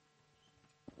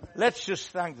Let's just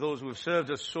thank those who have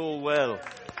served us so well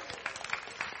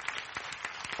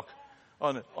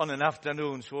on an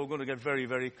afternoon, so we're going to get very,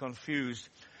 very confused.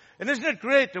 And isn't it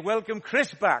great to welcome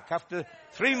Chris back after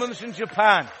 3 months in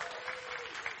Japan?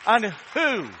 And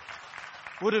who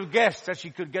would have guessed that she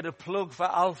could get a plug for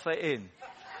Alpha in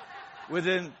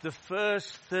within the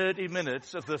first 30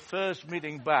 minutes of the first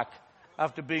meeting back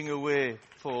after being away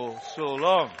for so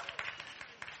long?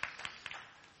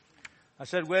 I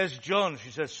said, "Where's John?"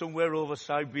 She said, "Somewhere over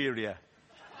Siberia."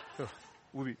 So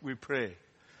we pray.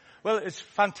 Well, it's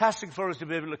fantastic for us to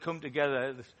be able to come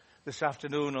together this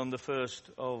afternoon on the first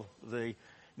of the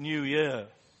new year.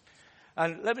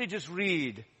 And let me just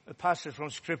read a passage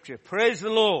from Scripture. Praise the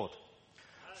Lord,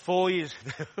 for He is...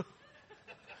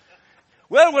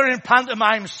 Well, we're in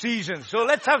pantomime season, so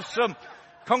let's have some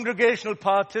congregational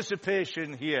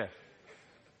participation here.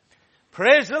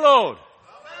 Praise the Lord,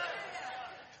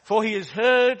 for He has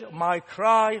heard my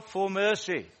cry for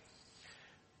mercy.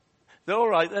 All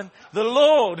right then. The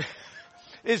Lord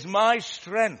is my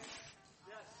strength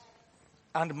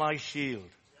and my shield.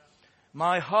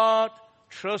 My heart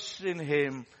trusts in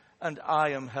Him and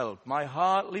I am helped. My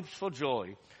heart leaps for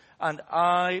joy and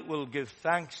I will give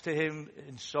thanks to Him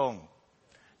in song.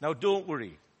 Now don't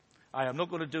worry. I am not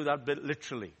going to do that bit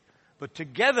literally. But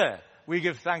together we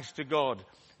give thanks to God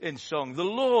in song. The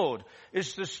Lord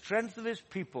is the strength of His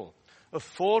people, a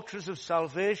fortress of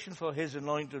salvation for His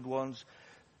anointed ones.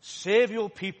 Save your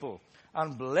people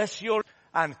and bless your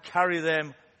and carry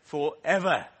them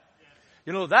forever.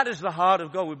 You know, that is the heart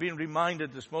of God. We've been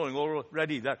reminded this morning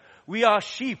already that we are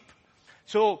sheep.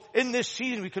 So in this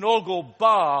season we can all go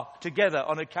bar together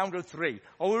on a count of 3.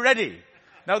 Are we ready?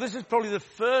 Now this is probably the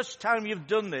first time you've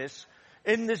done this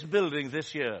in this building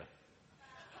this year.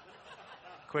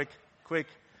 Quick.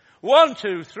 1,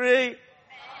 2, 3.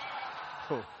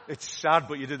 Oh, it's sad,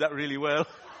 but you did that really well.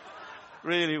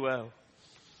 Really well.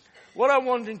 What I'm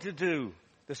wanting to do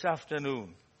this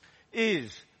afternoon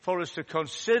is for us to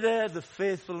consider the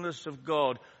faithfulness of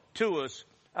God to us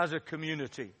as a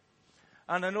community.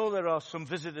 And I know there are some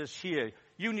visitors here.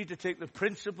 You need to take the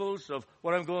principles of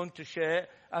what I'm going to share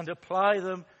and apply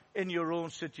them in your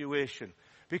own situation.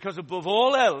 Because above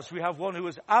all else, we have one who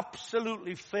is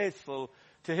absolutely faithful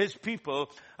to His people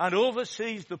and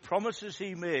oversees the promises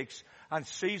He makes and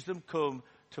sees them come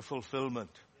to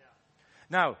fulfillment.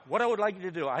 Now, what I would like you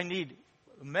to do, I need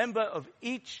a member of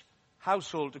each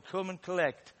household to come and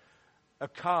collect a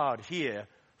card here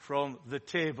from the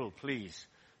table, please.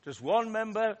 Just one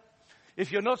member.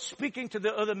 If you're not speaking to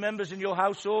the other members in your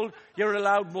household, you're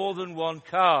allowed more than one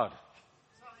card.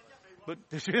 But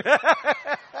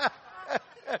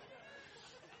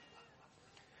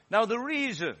now, the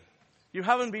reason you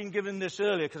haven't been given this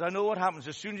earlier, because I know what happens.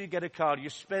 As soon as you get a card, you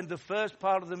spend the first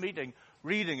part of the meeting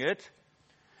reading it.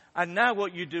 And now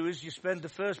what you do is you spend the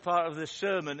first part of this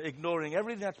sermon ignoring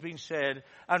everything that's been said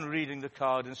and reading the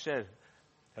card and said,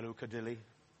 "Hello, Cadilly.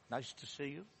 Nice to see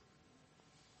you."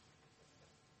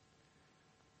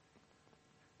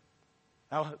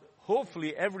 Now,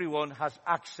 hopefully everyone has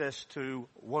access to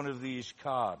one of these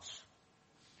cards.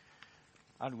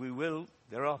 And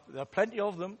there are plenty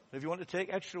of them. If you want to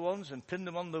take extra ones and pin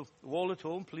them on the wall at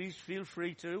home, please feel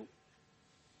free to.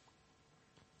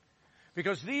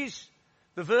 Because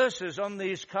the verses on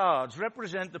these cards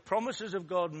represent the promises of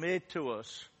God made to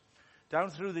us down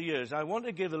through the years. I want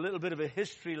to give a little bit of a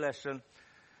history lesson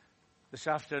this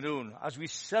afternoon as we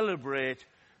celebrate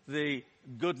the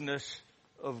goodness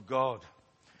of God.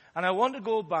 And I want to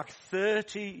go back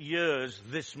 30 years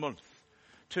this month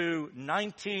to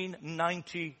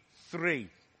 1993.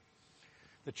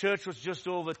 The church was just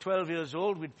over 12 years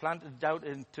old. We'd planted out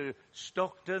into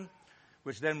Stockton,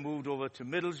 which then moved over to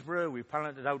Middlesbrough. We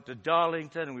planted out to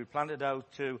Darlington, and we planted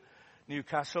out to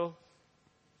Newcastle.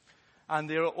 And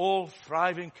they're all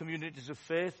thriving communities of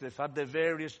faith. They've had their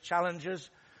various challenges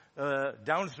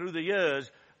down through the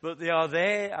years, but they are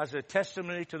there as a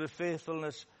testimony to the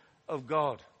faithfulness of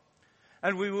God.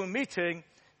 And we were meeting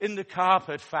in the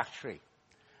carpet factory.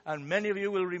 And many of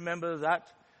you will remember that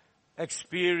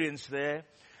experience there.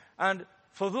 And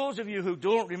for those of you who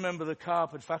don't remember the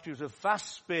carpet factory, it was a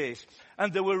vast space.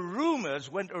 And there were rumors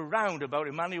went around about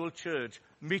Emmanuel Church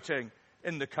meeting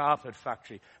in the carpet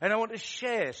factory. And I want to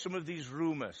share some of these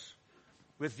rumors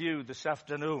with you this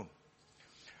afternoon.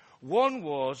 One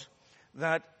was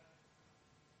that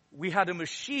we had a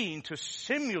machine to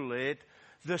simulate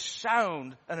the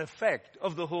sound and effect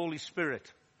of the Holy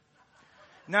Spirit.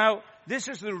 Now, this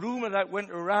is the rumor that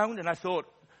went around, and I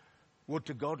thought, would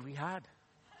to God we had.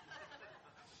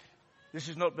 This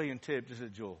is not being taped, is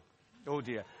it, Joe? Oh,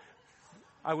 dear.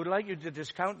 I would like you to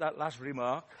discount that last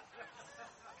remark.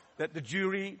 Let the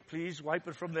jury please wipe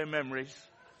it from their memories.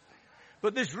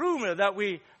 But this rumor that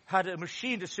we had a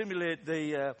machine to simulate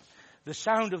the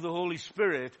sound of the Holy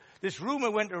Spirit, this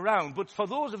rumor went around, but for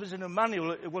those of us in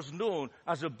Emmanuel, it was known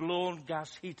as a blown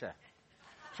gas heater.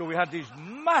 So we had these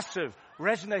massive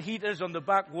resonant heaters on the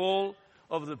back wall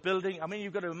of the building. I mean,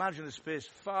 you've got to imagine a space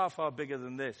far, far bigger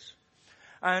than this.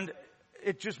 And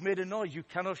it just made a noise. You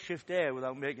cannot shift air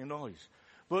without making noise.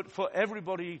 But for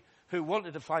everybody who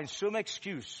wanted to find some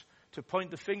excuse to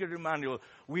point the finger at Emmanuel,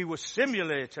 we were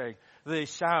simulating the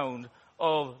sound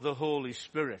of the Holy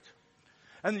Spirit.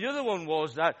 And the other one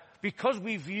was that because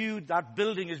we viewed that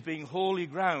building as being holy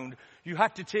ground, you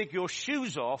had to take your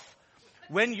shoes off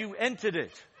when you entered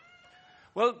it.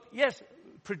 Well, yes,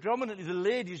 predominantly the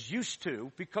ladies used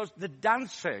to, because the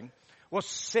dancing was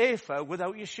safer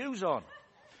without your shoes on.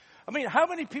 I mean, how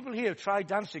many people here try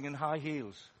dancing in high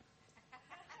heels?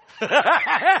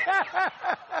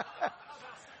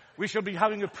 We shall be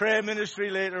having a prayer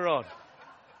ministry later on.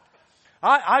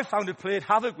 I found it played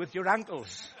havoc with your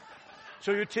ankles.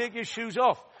 So you take your shoes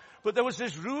off. But there was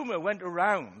this rumor went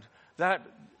around that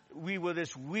we were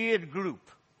this weird group.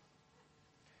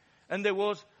 And there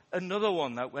was another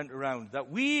one that went around, that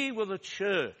we were the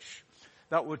church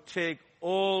that would take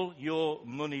all your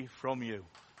money from you.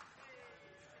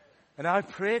 And I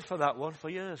prayed for that one for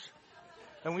years.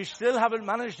 And we still haven't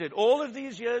managed it. All of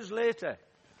these years later,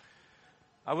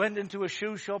 I went into a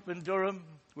shoe shop in Durham,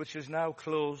 which is now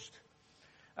closed.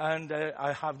 And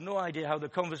I have no idea how the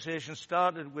conversation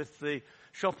started with the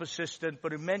shop assistant,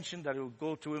 but it mentioned that it would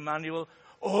go to Emmanuel.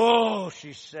 Oh,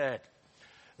 she said,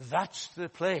 that's the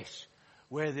place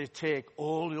where they take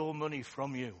all your money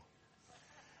from you.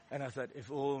 And I thought, if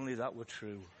only that were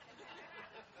true.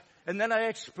 And then I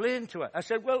explained to her. I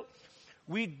said, well,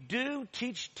 we do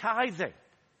teach tithing.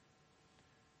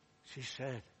 She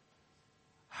said,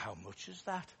 how much is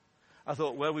that? I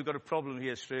thought, well, we've got a problem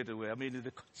here straight away. I mean,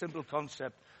 the simple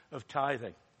concept of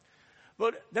tithing.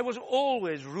 But there was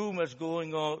always rumors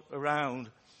going on around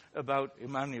about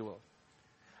Emmanuel.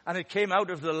 And it came out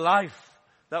of the life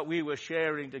that we were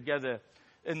sharing together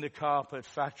in the carpet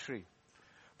factory.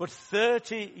 But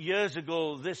 30 years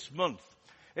ago this month,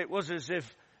 it was as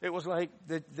if it was like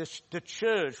the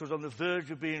church was on the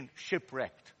verge of being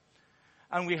shipwrecked.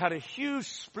 And we had a huge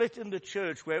split in the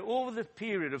church where over the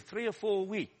period of 3 or 4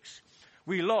 weeks,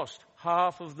 we lost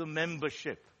half of the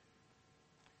membership.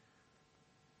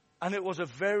 And it was a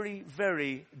very,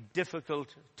 very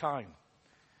difficult time.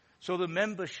 So the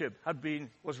membership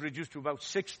was reduced to about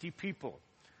 60 people.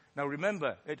 Now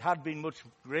remember, it had been much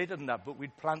greater than that, but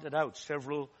we'd planted out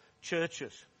several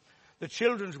churches. The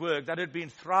children's work that had been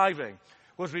thriving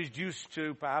was reduced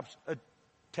to perhaps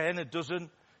 10, a dozen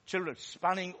children,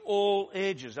 spanning all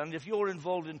ages. And if you're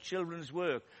involved in children's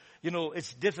work, you know,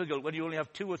 it's difficult when you only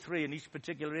have 2 or 3 in each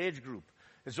particular age group.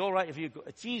 It's all right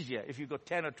it's easier if you've got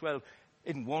 10 or 12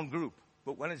 in one group.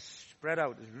 But when it's spread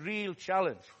out, it's a real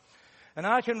challenge. And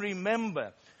I can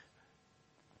remember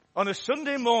on a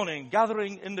Sunday morning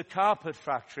gathering in the carpet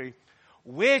factory,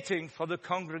 waiting for the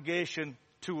congregation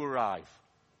to arrive.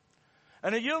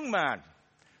 And a young man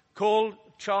called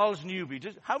Charles Newby.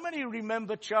 How many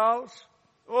remember Charles?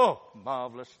 Oh,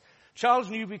 marvelous. Charles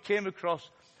Newby came across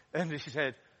and he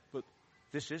said, but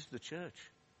this is the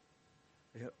church.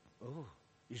 Yeah, oh,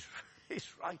 he's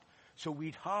right. So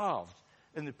we'd halved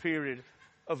in the period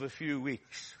of a few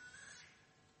weeks.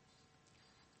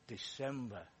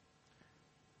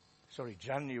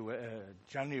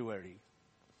 January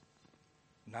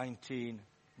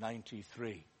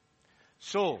 1993.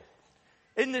 So,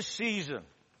 in this season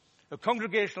of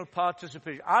congregational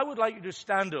participation, I would like you to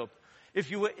stand up if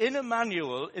you were in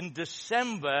Emmanuel in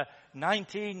December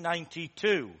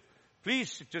 1992.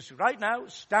 Please, just right now,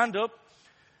 stand up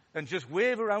and just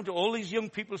wave around to all these young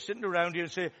people sitting around you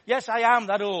and say, yes, I am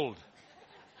that old.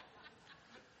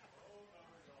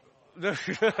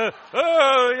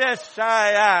 Oh, yes,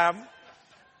 I am.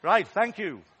 Right, thank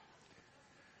you.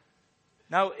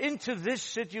 Now, into this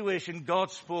situation,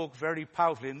 God spoke very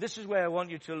powerfully. And this is where I want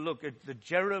you to look at the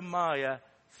Jeremiah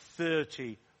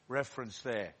 30 reference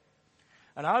there.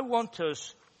 And I want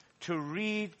us to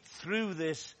read through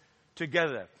this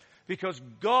together. Because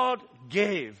God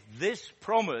gave this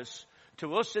promise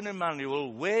to us in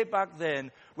Emmanuel way back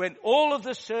then when all of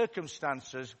the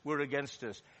circumstances were against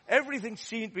us. Everything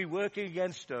seemed to be working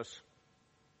against us.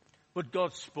 But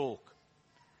God spoke.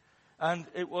 And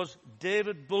it was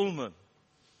David Bullman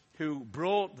who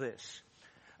brought this.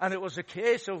 And it was a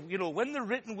case of, when the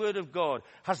written word of God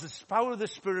has the power of the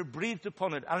Spirit breathed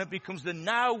upon it and it becomes the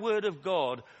now word of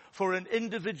God for an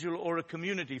individual or a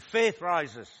community, faith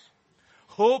rises.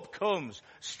 Hope comes.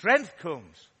 Strength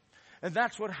comes. And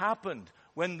that's what happened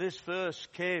when this verse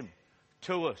came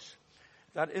to us.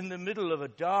 That in the middle of a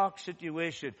dark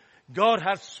situation, God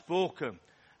had spoken,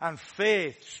 and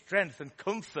faith, strength, and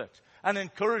comfort and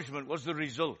encouragement was the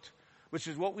result, which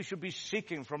is what we should be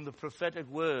seeking from the prophetic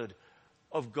word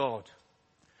of God.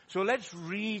 So let's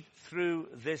read through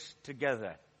this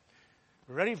together.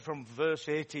 Ready from verse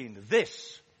 18.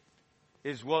 This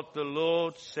is what the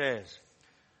Lord says.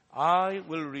 I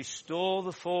will restore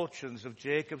the fortunes of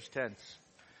Jacob's tents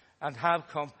and have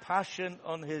compassion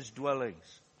on his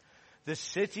dwellings. The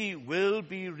city will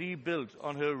be rebuilt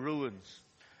on her ruins,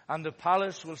 and the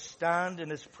palace will stand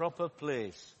in its proper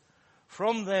place.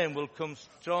 From them will come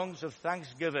songs of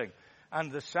thanksgiving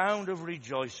and the sound of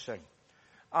rejoicing.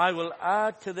 I will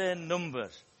add to their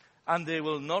numbers, and they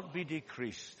will not be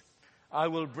decreased. I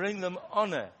will bring them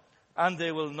honor, and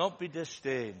they will not be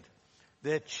disdained.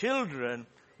 Their children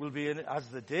will be as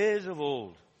the days of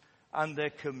old, and their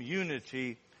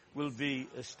community will be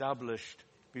established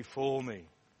before me.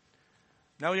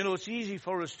 Now, it's easy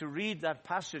for us to read that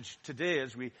passage today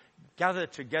as we gather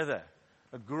together,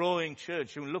 a growing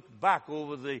church, and look back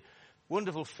over the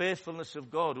wonderful faithfulness of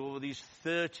God over these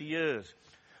 30 years.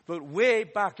 But way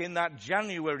back in that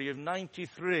January of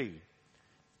 93,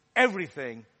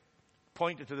 everything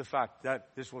pointed to the fact that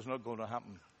this was not going to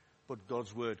happen. But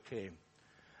God's word came.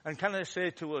 And can I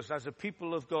say to us, as a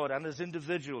people of God and as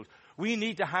individuals, we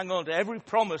need to hang on to every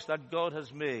promise that God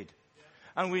has made.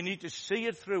 And we need to see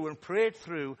it through and pray it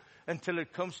through until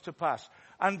it comes to pass.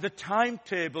 And the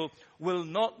timetable will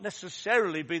not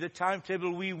necessarily be the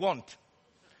timetable we want.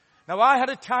 Now, I had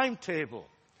a timetable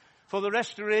for the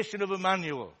restoration of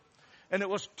Emmanuel, and it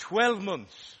was 12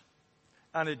 months,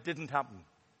 and it didn't happen.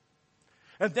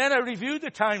 And then I reviewed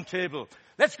the timetable.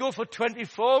 Let's go for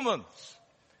 24 months,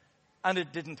 and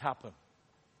it didn't happen.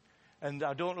 And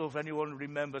I don't know if anyone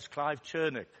remembers Clive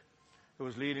Chernick, who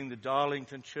was leading the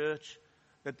Darlington Church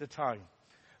at the time.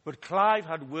 But Clive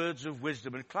had words of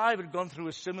wisdom, and Clive had gone through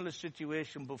a similar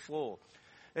situation before.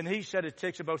 And he said it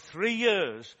takes about 3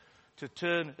 years to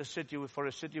turn for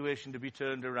a situation to be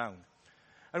turned around.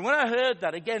 And when I heard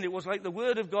that, again, it was like the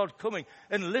word of God coming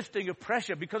and lifting a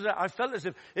pressure, because I felt as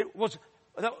if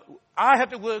I had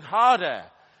to work harder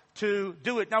to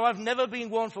do it. Now, I've never been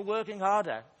one for working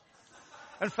harder.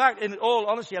 In fact, in all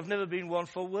honesty, I've never been one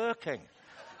for working.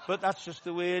 But that's just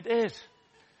the way it is.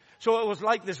 So it was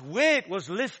like this weight was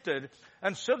lifted,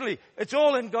 and suddenly it's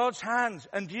all in God's hands.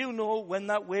 And do you know, when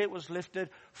that weight was lifted,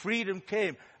 freedom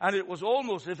came. And it was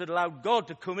almost as if it allowed God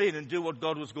to come in and do what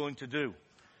God was going to do.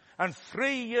 And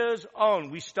 3 years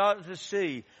on, we started to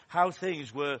see how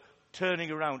things were turning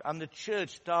around. And the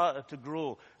church started to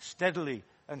grow steadily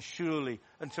and surely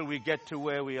until we get to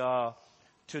where we are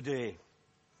today.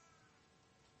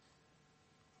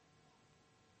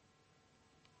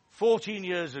 14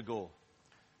 years ago,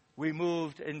 we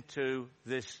moved into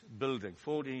this building,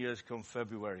 14 years come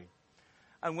February.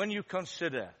 And when you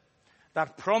consider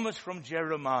that promise from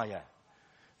Jeremiah,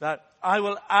 that I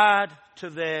will add to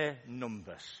their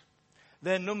numbers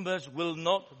will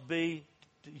not be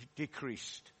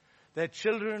decreased. Their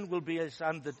children will be as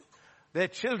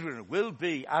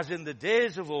in the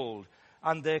days of old,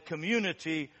 and their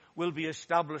community will be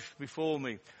established before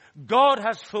me. God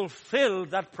has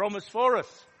fulfilled that promise for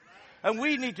us. And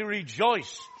we need to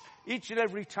rejoice each and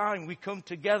every time we come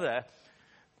together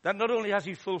that not only has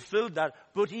he fulfilled that,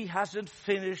 but he hasn't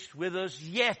finished with us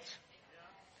yet.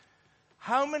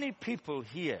 How many people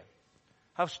here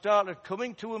have started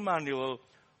coming to Emmanuel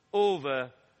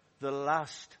over the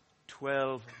last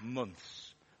 12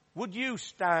 months? Would you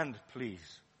stand,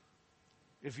 please?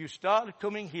 If you started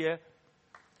coming here,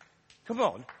 come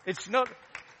on.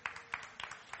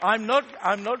 I'm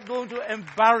not going to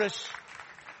embarrass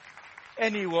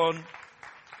anyone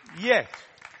yet.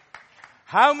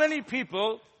 How many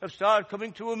people have started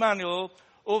coming to Emmanuel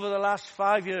over the last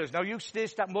 5 years? Now you stay,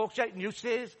 and you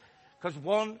stay, because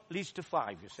 1 leads to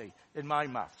 5, you see, in my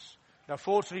maths. Now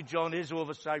fortunately John is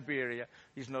over Siberia.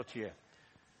 He's not here.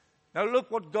 Now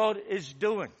look what God is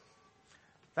doing.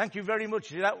 Thank you very much.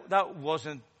 That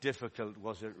wasn't difficult,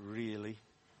 was it really?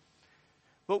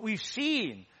 But we've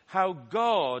seen how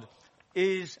God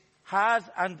has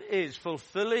and is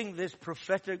fulfilling this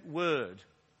prophetic word.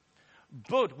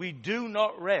 But we do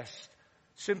not rest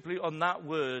simply on that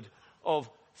word of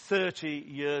 30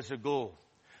 years ago.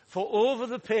 For over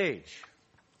the page,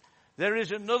 there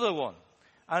is another one.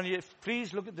 And if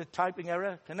please look at the typing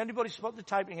error. Can anybody spot the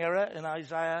typing error in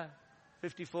Isaiah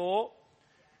 54?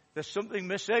 There's something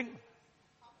missing.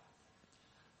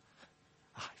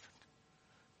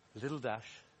 A little dash.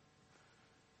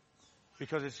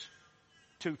 Because it's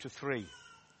 2 to 3.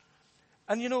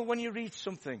 And when you read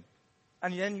something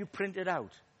and then you print it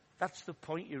out, that's the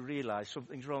point you realize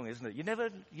something's wrong, isn't it? You never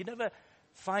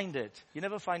find it. You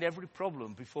never find every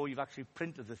problem before you've actually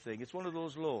printed the thing. It's one of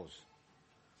those laws.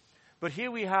 But here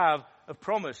we have a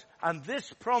promise. And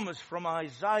this promise from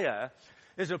Isaiah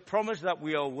is a promise that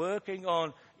we are working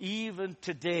on even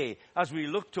today as we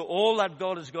look to all that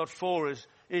God has got for us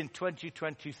in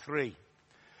 2023.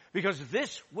 Because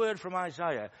this word from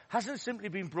Isaiah hasn't simply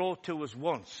been brought to us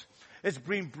once. It's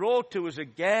been brought to us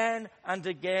again and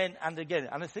again and again.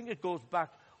 And I think it goes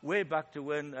way back to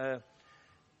when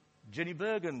Jenny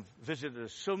Bergen visited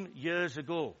us some years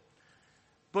ago.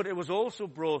 But it was also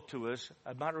brought to us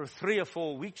a matter of 3 or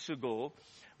 4 weeks ago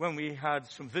when we had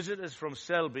some visitors from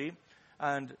Selby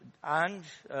and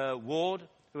Ward,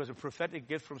 who was a prophetic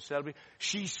gift from Selby.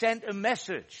 She sent a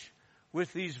message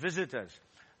with these visitors.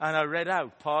 And I read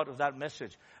out part of that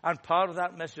message. And part of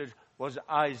that message was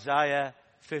Isaiah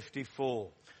 54.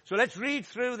 So let's read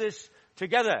through this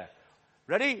together.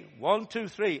 Ready? 1, 2,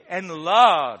 3.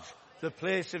 Enlarge the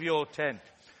place of your tent.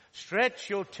 Stretch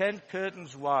your tent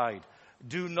curtains wide.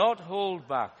 Do not hold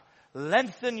back.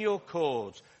 Lengthen your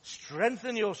cords.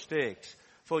 Strengthen your stakes.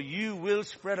 For you will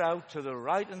spread out to the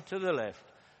right and to the left.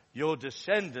 Your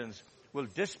descendants will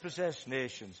dispossess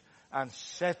nations and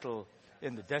settle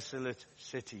in the desolate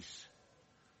cities.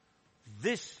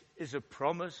 This is a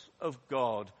promise of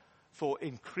God for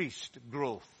increased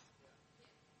growth.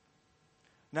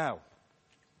 Now,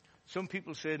 some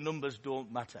people say numbers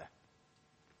don't matter.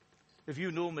 If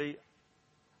you know me,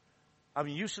 I'm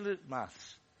useless at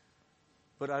maths,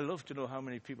 but I love to know how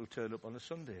many people turn up on a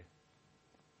Sunday.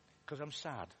 Because I'm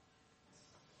sad.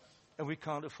 And we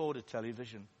can't afford a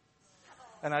television.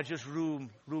 And I just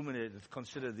ruminate and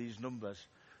consider these numbers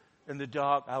in the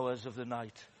dark hours of the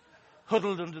night.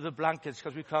 Huddled under the blankets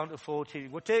because we can't afford TV.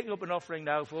 We're taking up an offering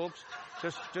now, folks.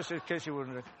 Just in case you're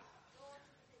wondering.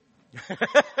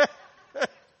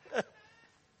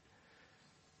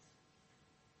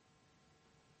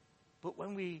 But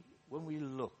when we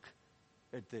look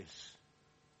at this,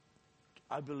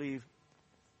 I believe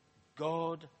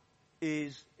God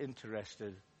is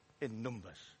interested in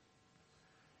numbers.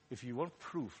 If you want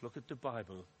proof, look at the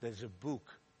Bible. There's a book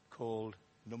called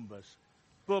Numbers.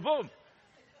 Boom, boom.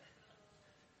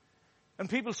 And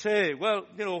people say,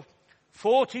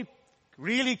 40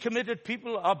 really committed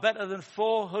people are better than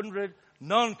 400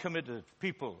 non-committed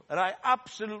people. And I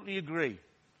absolutely agree.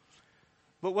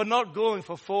 But we're not going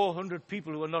for 400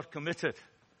 people who are not committed.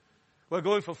 We're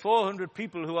going for 400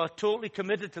 people who are totally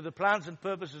committed to the plans and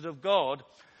purposes of God.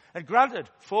 And granted,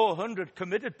 400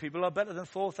 committed people are better than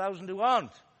 4,000 who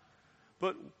aren't.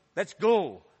 But let's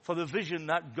go for the vision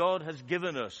that God has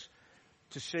given us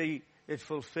to see it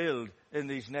fulfilled in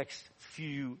these next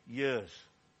few years.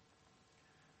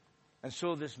 And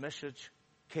so this message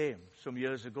came some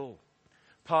years ago.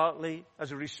 Partly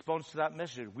as a response to that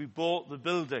message, we bought the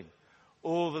building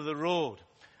over the road.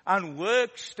 And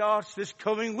work starts this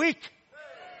coming week.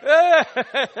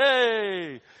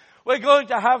 Hey! We're going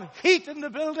to have heat in the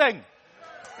building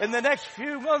in the next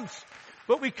few months.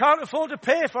 But we can't afford to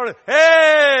pay for it.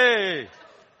 Hey!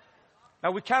 Now,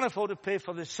 we can afford to pay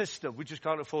for the system. We just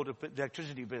can't afford to pay the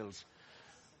electricity bills.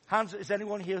 Hands, is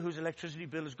anyone here whose electricity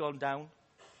bill has gone down?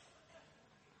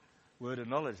 Word of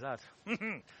knowledge, that.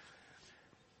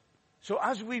 So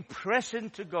as we press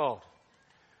into God,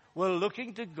 we're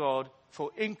looking to God for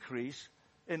increase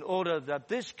in order that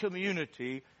this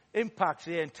community impacts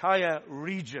the entire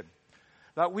region.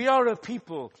 That we are a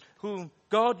people whom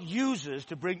God uses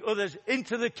to bring others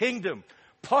into the kingdom,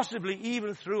 possibly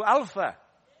even through Alpha.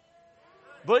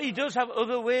 But he does have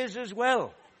other ways as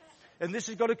well. And this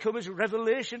has got to come as a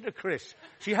revelation to Chris.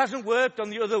 She hasn't worked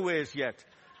on the other ways yet,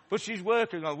 but she's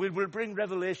working on it. We'll bring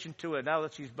revelation to her now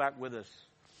that she's back with us.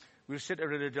 We'll sit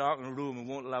her in a darkened room and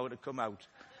won't allow her to come out.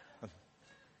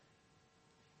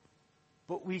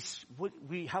 But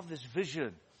we have this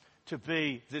vision to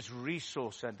be this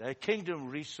resource center, a kingdom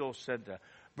resource center,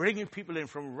 bringing people in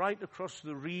from right across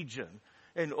the region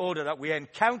in order that we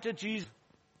encounter Jesus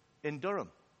in Durham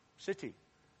City.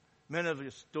 Many of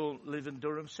us don't live in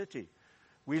Durham City.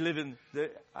 We live in the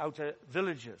outer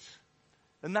villages.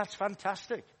 And that's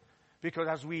fantastic. Because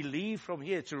as we leave from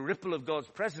here, it's a ripple of God's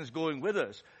presence going with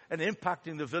us and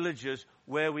impacting the villages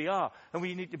where we are. And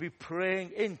we need to be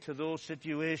praying into those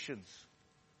situations.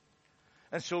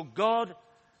 And so God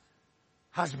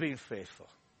has been faithful.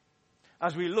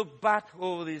 As we look back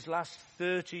over these last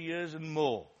 30 years and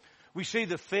more, we see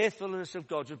the faithfulness of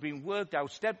God has been worked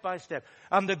out step by step.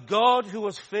 And the God who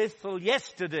was faithful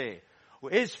yesterday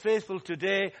is faithful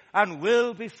today and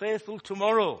will be faithful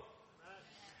tomorrow.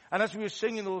 And as we were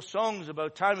singing those songs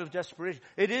about time of desperation,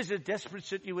 it is a desperate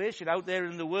situation out there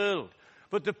in the world.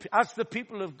 But as the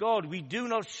people of God, we do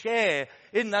not share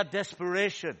in that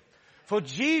desperation. For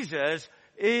Jesus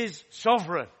is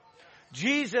sovereign.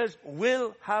 Jesus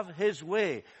will have his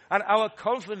way. And our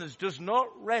confidence does not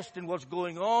rest in what's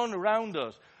going on around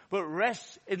us, but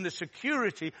rests in the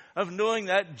security of knowing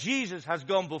that Jesus has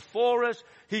gone before us.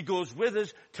 He goes with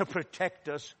us to protect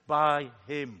us by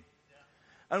him.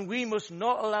 And we must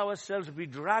not allow ourselves to be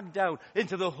dragged out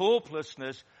into the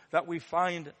hopelessness that we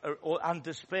find, and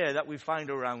despair that we find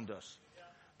around us.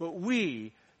 But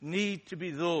we need to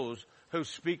be those who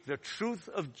speak the truth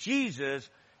of Jesus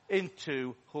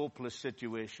into hopeless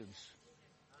situations.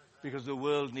 Because the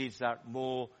world needs that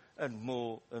more and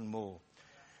more and more.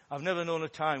 I've never known a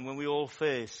time when we all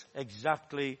face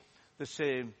exactly the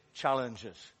same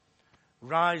challenges.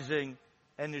 Rising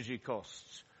energy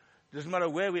costs. Doesn't matter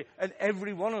where and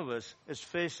every one of us is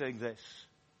facing this.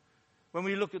 When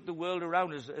we look at the world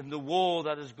around us and the war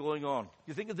that is going on,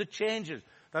 you think of the changes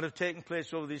that have taken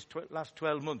place over these last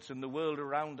 12 months in the world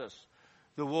around us.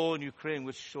 The war in Ukraine,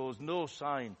 which shows no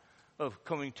sign of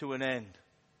coming to an end.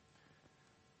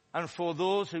 And for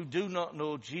those who do not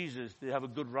know Jesus, they have a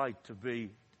good right to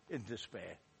be in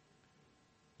despair.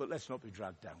 But let's not be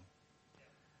dragged down.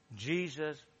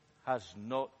 Jesus has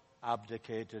not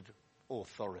abdicated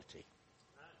authority.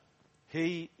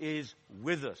 He is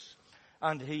with us,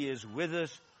 and he is with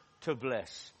us to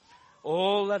bless.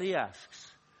 All that he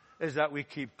asks is that we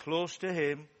keep close to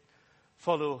him,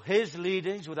 follow his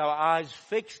leadings with our eyes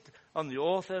fixed on the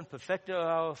author and perfecter of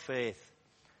our faith,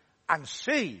 and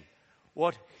see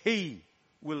what he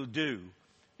will do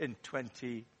in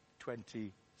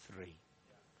 2023.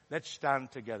 Let's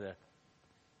stand together.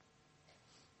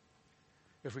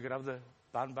 If we could have the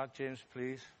band back, James,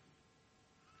 please.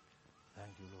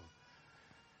 Thank you, Lord.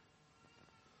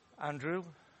 Andrew,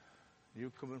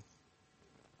 you come and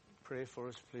pray for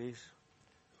us, please.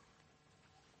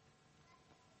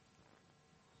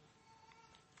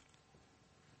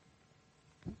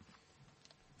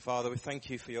 Father, we thank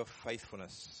you for your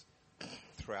faithfulness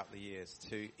throughout the years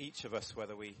to each of us,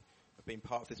 whether we have been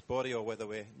part of this body or whether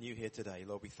we're new here today.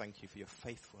 Lord, we thank you for your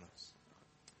faithfulness.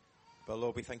 But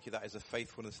Lord, we thank you that is a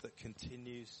faithfulness that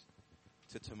continues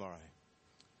to tomorrow.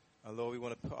 And Lord, we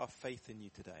want to put our faith in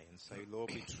you today and say, Lord,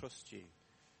 we trust you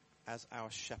as our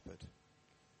shepherd.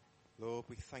 Lord,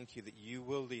 we thank you that you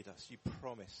will lead us. You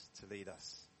promise to lead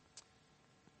us.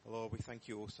 Lord, we thank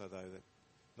you also, though, that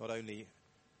not only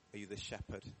are you the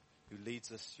shepherd who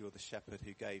leads us, you're the shepherd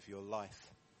who gave your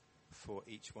life for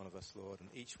each one of us, Lord.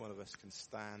 And each one of us can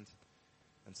stand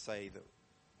and say that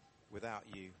without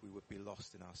you, we would be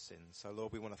lost in our sins. So,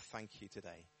 Lord, we want to thank you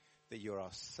today that you're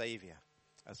our Saviour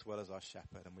as well as our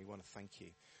shepherd. And we want to thank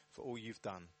you for all you've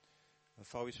done. And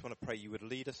Father, we just want to pray you would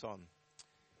lead us on.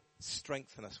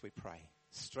 Strengthen us, we pray.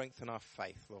 Strengthen our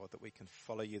faith, Lord, that we can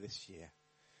follow you this year.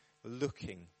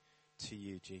 Looking to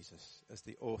you, Jesus, as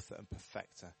the author and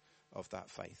perfecter of that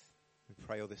faith. We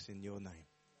pray all this in your name.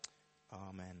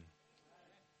 Amen.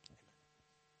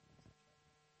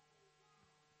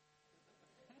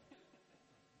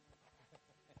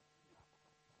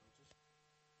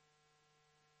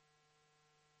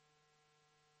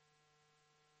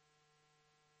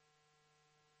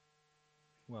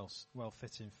 Well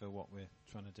fitting for what we're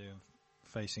trying to do and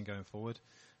facing going forward.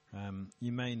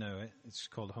 You may know it. It's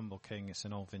called Humble King. It's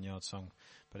an old Vineyard song,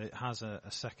 but it has a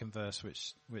second verse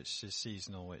which is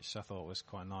seasonal, which I thought was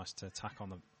quite nice to tack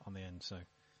on the end. So.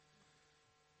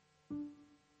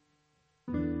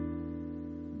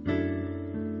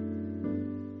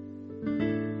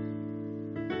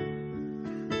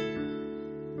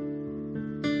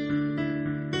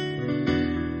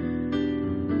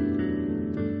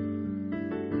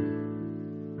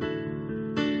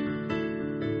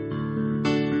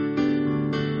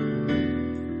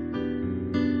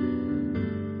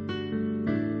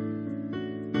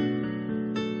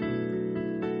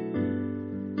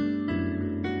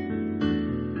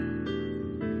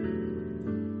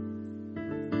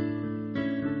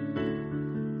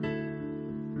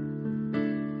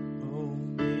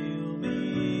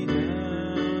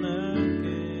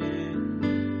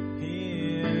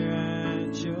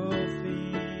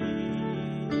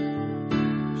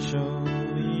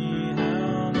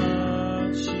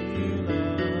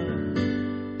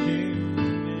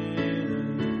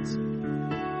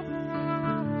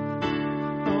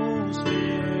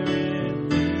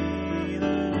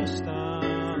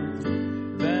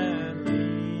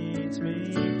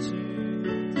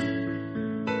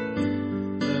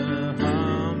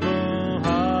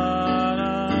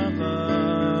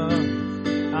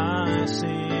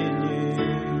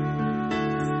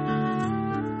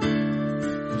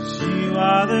 You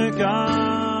are the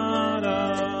God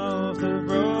of the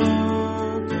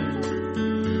broken,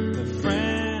 the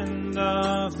friend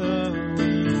of the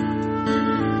weak.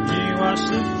 You wash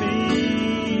the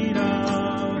feet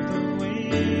of the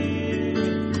weary,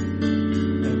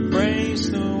 embrace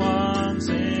the ones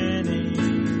in need.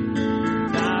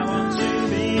 I want to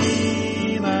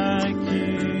be like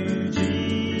you,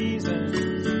 Jesus,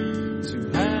 to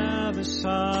have this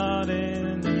heart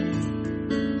in me.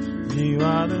 You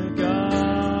are the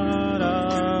God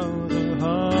of the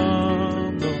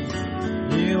humble.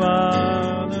 You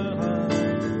are the humble.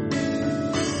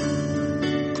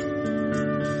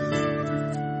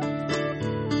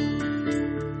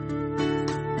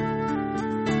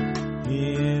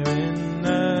 Here in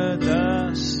the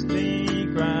dusty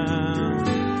ground,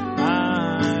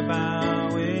 I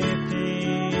bow with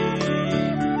peace,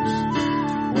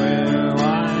 where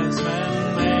wise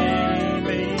men may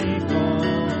be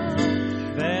called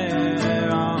their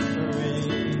offering.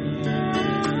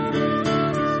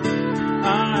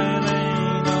 I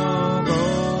lay no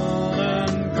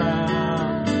golden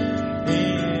crown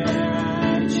here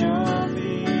at your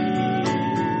feet.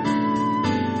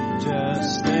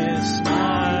 Just this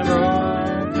my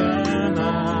broken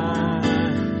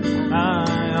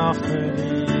I offer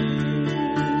thee.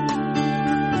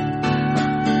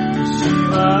 'Cause you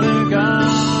are the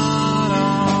God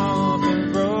of the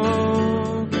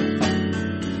broken,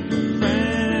 the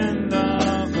friend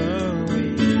of the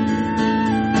weak.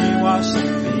 You wash the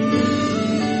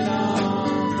feet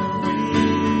of the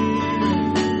weary,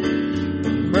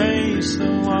 embrace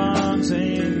the ones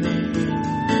in need.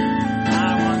 I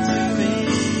want to be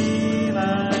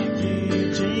like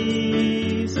you,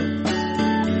 Jesus,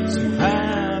 to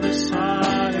have this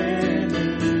heart in me.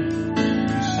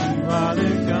 'Cause you are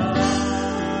the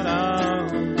God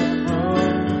of the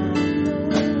whole.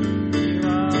 You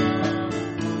are.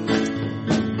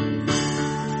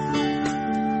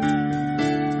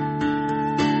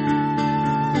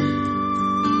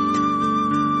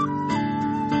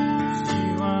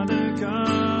 You are the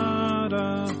God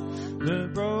of the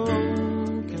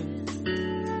broken,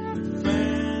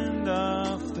 friend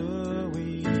of the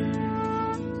weak.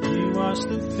 You wash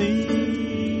the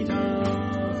feet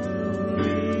of the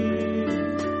weary,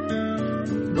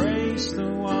 embrace the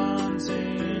ones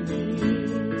in need.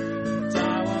 I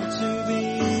want to be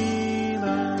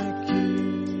like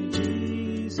you,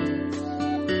 Jesus,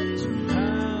 to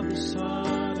have this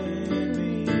heart in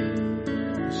me.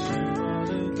 'Cause you are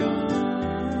the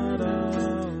God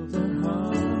of the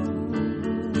humble.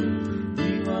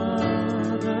 You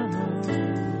are the humble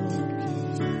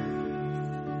King.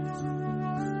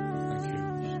 Thank you.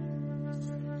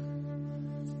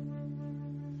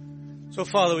 So,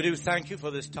 Father, we do thank you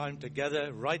for this time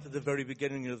together right at the very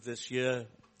beginning of this year.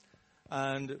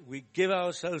 And we give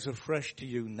ourselves afresh to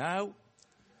you now,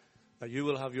 that you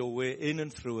will have your way in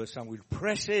and through us, and we'll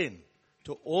press in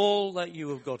to all that you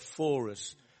have got for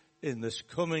us in this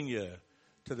coming year,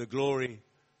 to the glory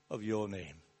of your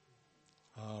name.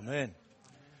 Amen.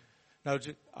 Now,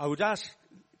 I would ask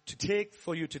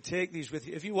for you to take these with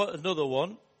you. If you want another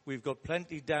one, we've got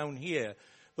plenty down here.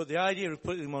 But the idea of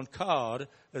putting them on card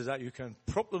is that you can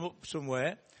prop them up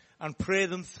somewhere and pray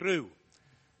them through.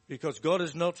 Because God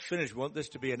is not finished. We want this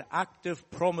to be an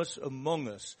active promise among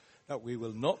us that we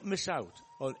will not miss out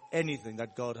on anything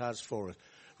that God has for us.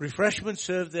 Refreshments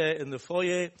served there in the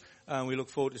foyer, and we look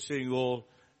forward to seeing you all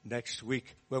next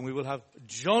week when we will have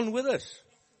John with us.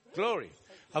 Glory.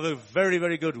 Have a very,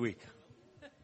 very good week.